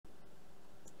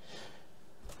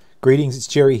Greetings, it's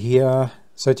Jerry here.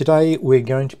 So today we're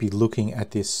going to be looking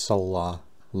at this solar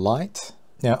light.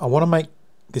 Now I want to make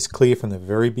this clear from the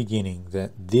very beginning that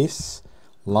this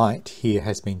light here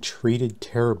has been treated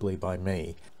terribly by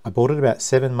me. I bought it about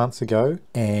 7 months ago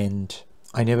and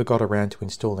I never got around to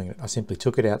installing it. I simply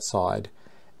took it outside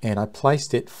and I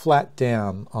placed it flat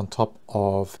down on top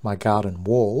of my garden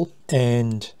wall,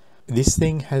 and this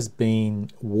thing has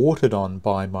been watered on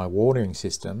by my watering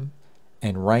system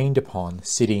and rained upon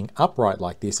sitting upright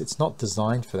like this. It's not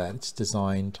designed for that. It's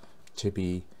designed to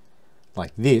be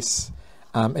like this.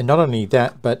 And not only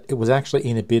that, but it was actually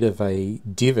in a bit of a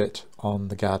divot on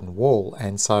the garden wall,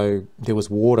 and so there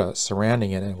was water surrounding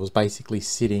it, and it was basically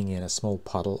sitting in a small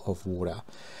puddle of water.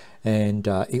 And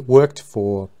it worked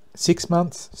for 6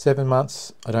 months, 7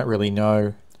 months, I don't really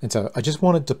know. And so I just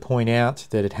wanted to point out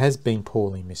that it has been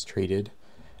poorly mistreated.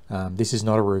 This is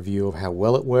not a review of how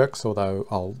well it works, although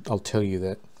I'll tell you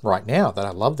that right now that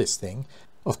I love this thing.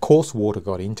 Of course water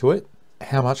got into it.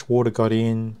 How much water got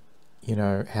in? You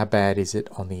know, how bad is it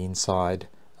on the inside?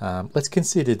 Let's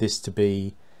consider this to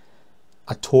be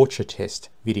a torture test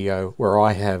video where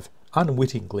I have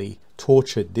unwittingly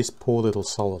tortured this poor little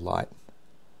solar light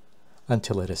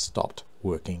until it has stopped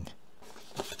working.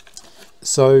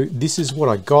 So this is what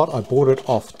I got. I bought it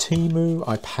off Temu.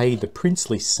 I paid the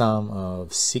princely sum of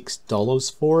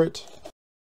 $6 for it.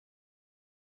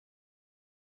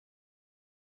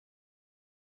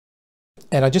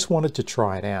 And I just wanted to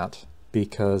try it out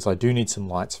because I do need some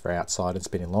lights for outside. It's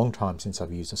been a long time since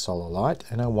I've used a solar light,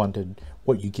 and I wondered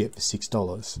what you get for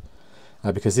 $6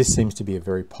 because this seems to be a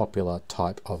very popular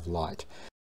type of light.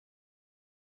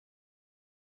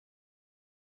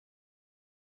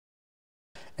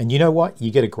 And you know what?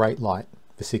 You get a great light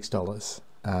for $6.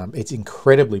 It's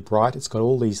incredibly bright. It's got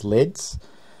all these LEDs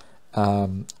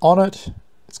on it.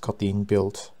 It's got the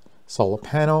inbuilt solar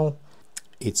panel.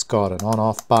 It's got an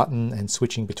on-off button and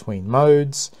switching between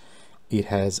modes. It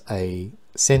has a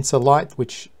sensor light,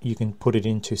 which you can put it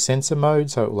into sensor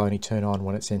mode, so it will only turn on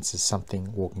when it senses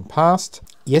something walking past.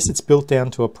 Yes, it's built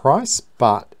down to a price,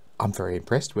 but I'm very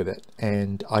impressed with it.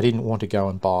 And I didn't want to go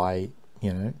and buy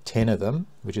 10 of them,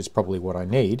 which is probably what I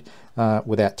need,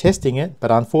 without testing it. But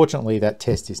unfortunately that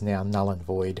test is now null and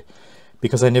void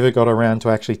because I never got around to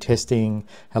actually testing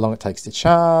how long it takes to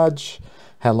charge,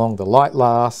 how long the light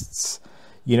lasts,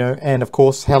 and of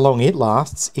course how long it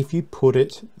lasts if you put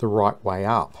it the right way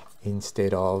up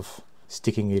instead of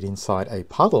sticking it inside a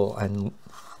puddle and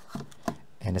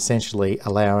essentially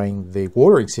allowing the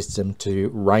watering system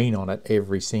to rain on it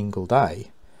every single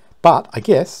day. But I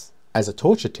guess as a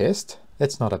torture test,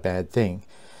 that's not a bad thing.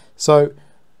 So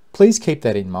please keep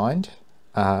that in mind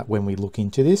when we look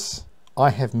into this. I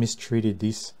have mistreated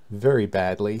this very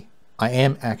badly. I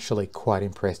am actually quite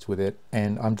impressed with it,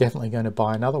 and I'm definitely going to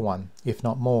buy another one, if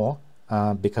not more,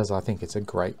 because I think it's a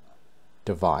great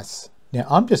device. Now,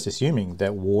 I'm just assuming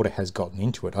that water has gotten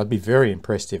into it. I'd be very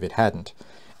impressed if it hadn't.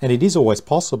 And it is always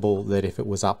possible that if it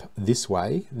was up this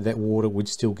way, that water would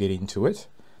still get into it.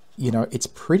 It's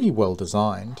pretty well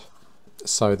designed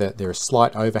so that there are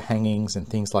slight overhangings and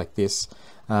things like this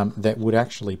that would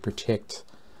actually protect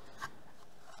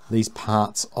these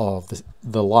parts of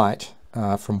the light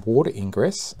from water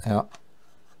ingress.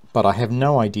 But I have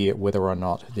no idea whether or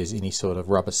not there's any sort of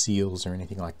rubber seals or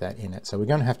anything like that in it. So we're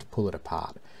going to have to pull it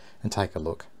apart and take a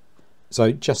look.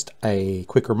 So just a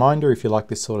quick reminder, if you like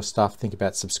this sort of stuff, think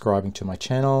about subscribing to my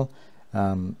channel.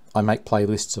 I make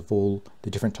playlists of all the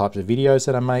different types of videos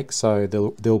that I make, so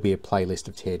there'll be a playlist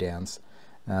of teardowns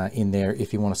in there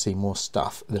if you want to see more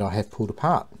stuff that I have pulled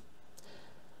apart.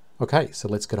 Okay, so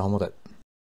let's get on with it.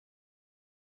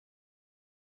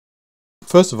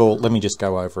 First of all, let me just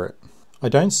go over it. I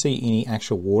don't see any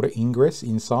actual water ingress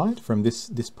inside from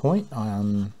this point.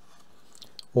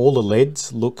 All the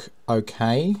LEDs look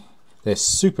okay. They're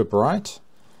super bright.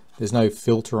 There's no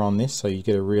filter on this, so you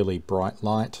get a really bright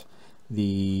light.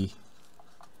 The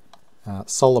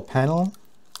solar panel,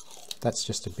 that's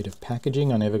just a bit of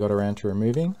packaging I never got around to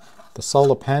removing. The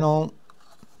solar panel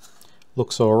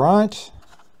looks all right.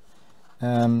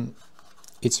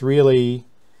 It's really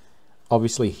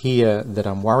obviously here that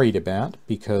I'm worried about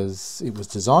because it was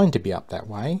designed to be up that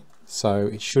way, so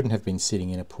it shouldn't have been sitting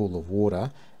in a pool of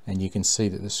water, and you can see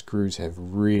that the screws have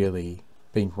really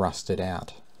been rusted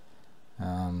out.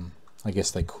 I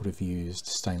guess they could have used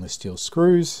stainless steel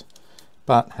screws,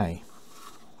 but hey,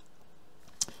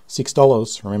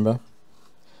 $6, remember?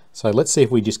 So let's see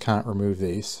if we just can't remove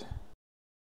these.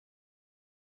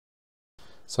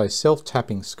 So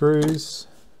self-tapping screws,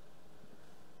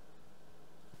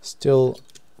 still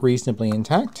reasonably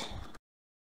intact.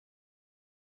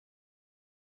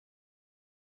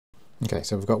 Okay,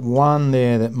 so we've got one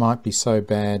there that might be so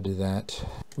bad that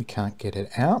we can't get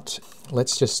it out.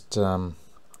 Let's just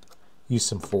use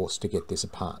some force to get this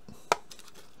apart.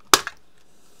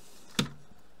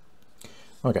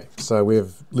 Okay, so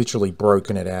we've literally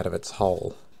broken it out of its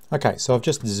hole. Okay, so I've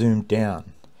just zoomed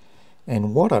down,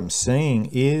 and what I'm seeing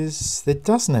is there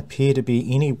doesn't appear to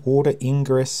be any water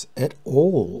ingress at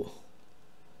all.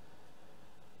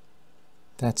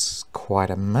 That's quite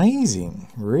amazing,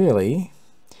 really.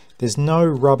 There's no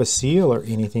rubber seal or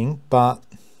anything, but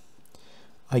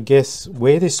I guess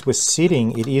where this was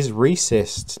sitting, it is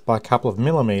recessed by a couple of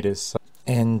millimeters,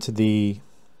 and the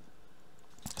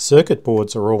circuit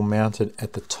boards are all mounted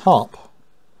at the top.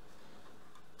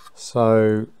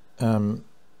 So,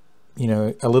 you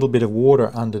know, a little bit of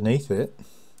water underneath it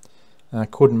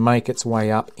couldn't make its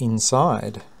way up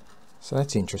inside. So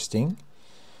that's interesting.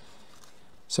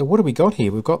 So what do we got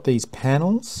here? We've got these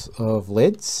panels of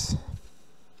LEDs,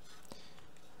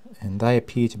 and they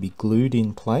appear to be glued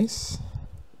in place.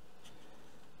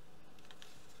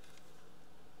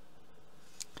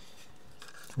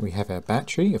 We have our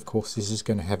battery. Of course, this is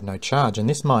going to have no charge, and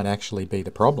this might actually be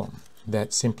the problem,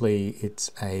 that simply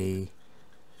it's a,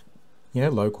 you know,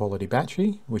 low quality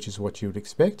battery, which is what you would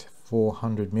expect,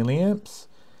 400 milliamps,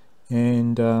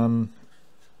 and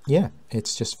yeah,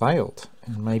 it's just failed,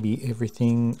 and maybe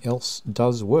everything else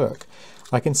does work.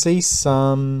 I can see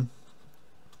some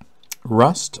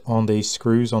rust on these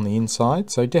screws on the inside,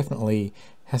 so definitely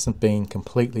hasn't been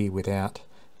completely without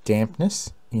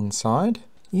dampness inside.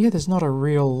 Yeah, there's not a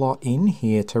real lot in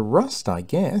here to rust, I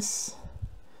guess.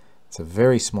 It's a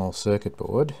very small circuit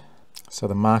board. So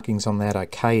the markings on that are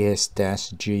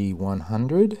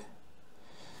KS-G100. I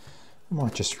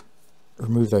might just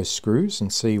remove those screws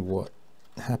and see what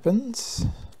happens.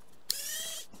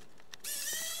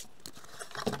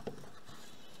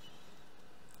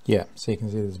 Yeah, so you can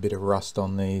see there's a bit of rust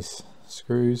on these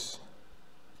screws.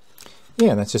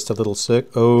 Yeah, and that's just a little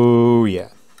oh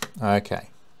yeah, okay.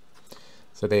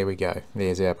 So there we go,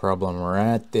 there's our problem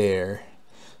right there.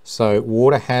 So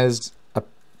water has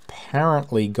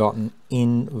apparently gotten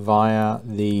in via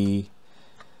the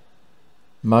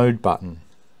mode button.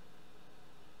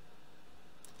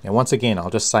 Now once again,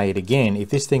 I'll just say it again, if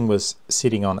this thing was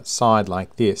sitting on its side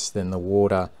like this, then the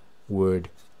water would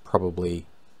probably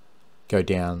go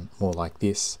down more like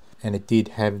this. And it did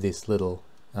have this little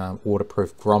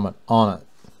waterproof grommet on it.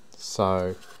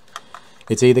 So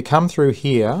it's either come through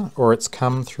here or it's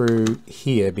come through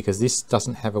here, because this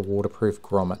doesn't have a waterproof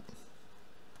grommet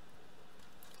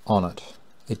on it.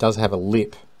 It does have a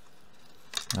lip.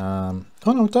 Oh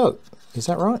no, it does. Is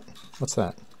that right? What's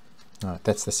that? No,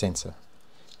 that's the sensor.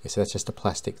 Yes, so that's just a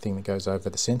plastic thing that goes over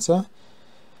the sensor.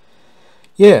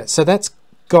 Yeah, so that's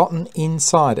gotten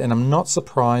inside, and I'm not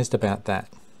surprised about that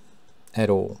at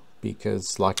all,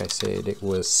 because like I said, it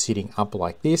was sitting up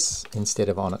like this instead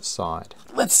of on its side.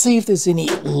 Let's see if there's any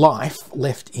life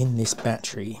left in this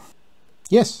battery.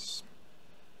 Yes,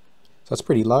 so it's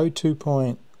pretty low,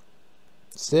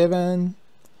 2.7.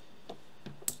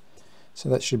 So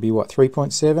that should be what,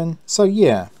 3.7? So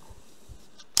yeah,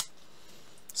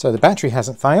 so the battery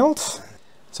hasn't failed.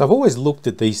 So I've always looked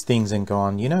at these things and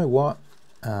gone, you know what,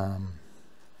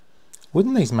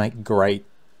 wouldn't these make great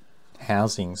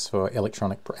housings for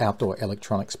outdoor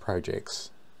electronics projects?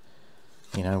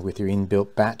 You know, with your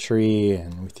inbuilt battery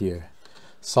and with your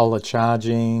solar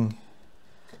charging,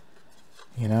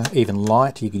 you know, even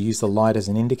light, you could use the light as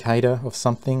an indicator of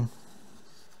something.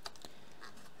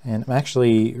 And I'm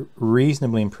actually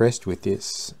reasonably impressed with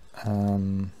this.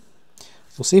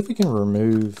 We'll see if we can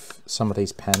remove some of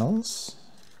these panels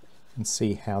and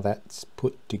see how that's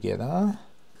put together.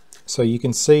 So you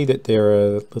can see that there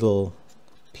are little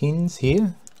pins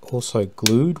here, also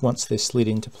glued once they're slid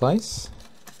into place.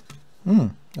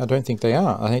 I don't think they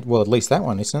are. I think, well, at least that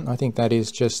one isn't. I think that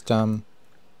is just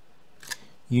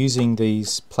using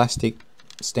these plastic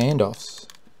standoffs.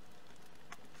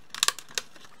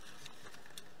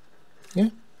 Yeah.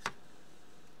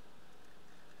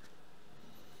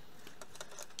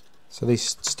 So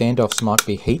these standoffs might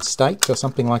be heat staked or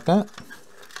something like that.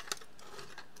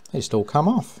 They just all come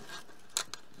off.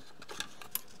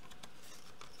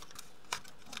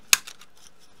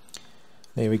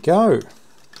 There we go.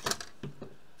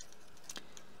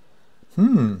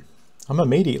 I'm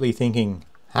immediately thinking,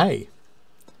 hey,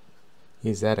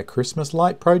 is that a Christmas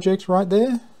light project right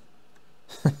there?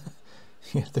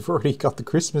 Yeah, they've already got the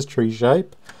Christmas tree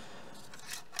shape.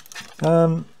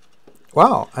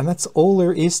 Wow, and that's all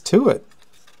there is to it.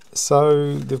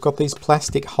 So they've got these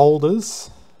plastic holders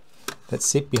that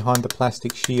sit behind the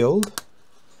plastic shield.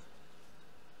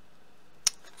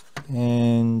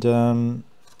 And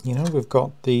you know, we've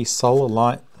got the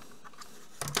solar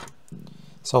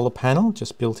panel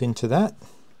just built into that.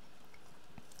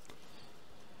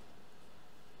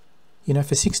 You know,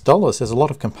 for $6, there's a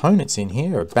lot of components in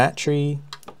here: a battery,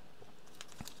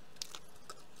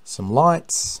 some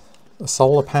lights, a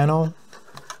solar panel.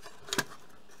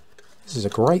 This is a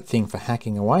great thing for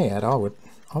hacking away at, I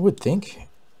would think.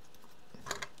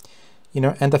 You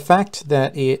know, and the fact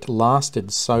that it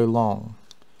lasted so long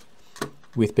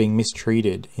with being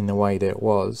mistreated in the way that it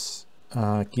was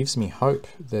gives me hope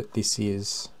that this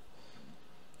is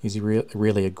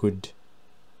really a good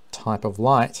type of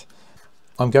light.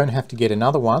 I'm going to have to get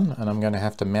another one, and I'm going to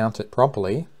have to mount it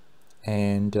properly,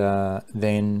 and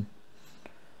then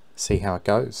see how it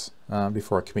goes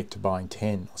before I commit to buying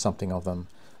 10 or something of them.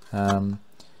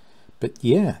 But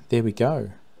yeah, there we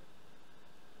go.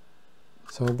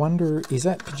 So I wonder, is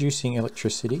that producing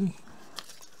electricity?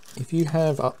 If you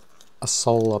have a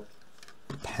solar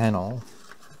panel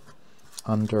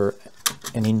under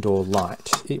an indoor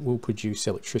light, it will produce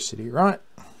electricity, right?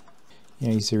 You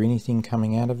know, is there anything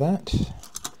coming out of that?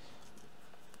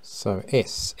 So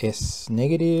S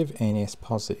negative and S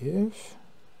positive.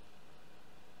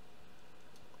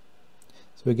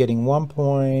 So we're getting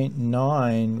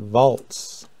 1.9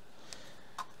 volts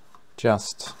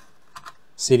just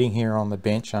sitting here on the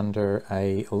bench under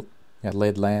a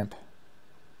LED lamp.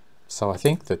 So I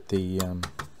think that the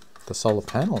solar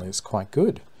panel is quite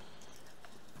good.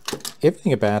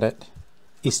 Everything about it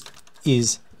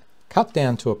is cut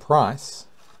down to a price,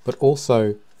 but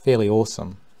also fairly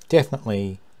awesome.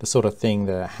 Definitely the sort of thing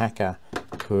that a hacker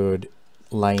could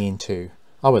lay into.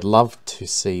 I would love to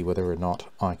see whether or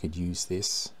not I could use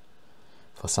this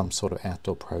for some sort of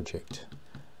outdoor project.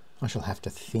 I shall have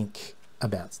to think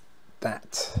about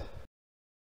that.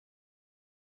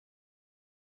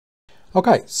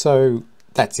 Okay, so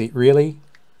that's it really.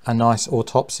 A nice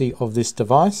autopsy of this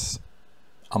device.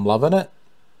 I'm loving it.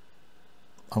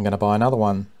 I'm going to buy another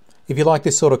one. If you like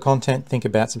this sort of content, think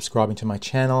about subscribing to my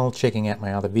channel, checking out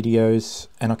my other videos,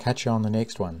 and I'll catch you on the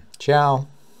next one. Ciao!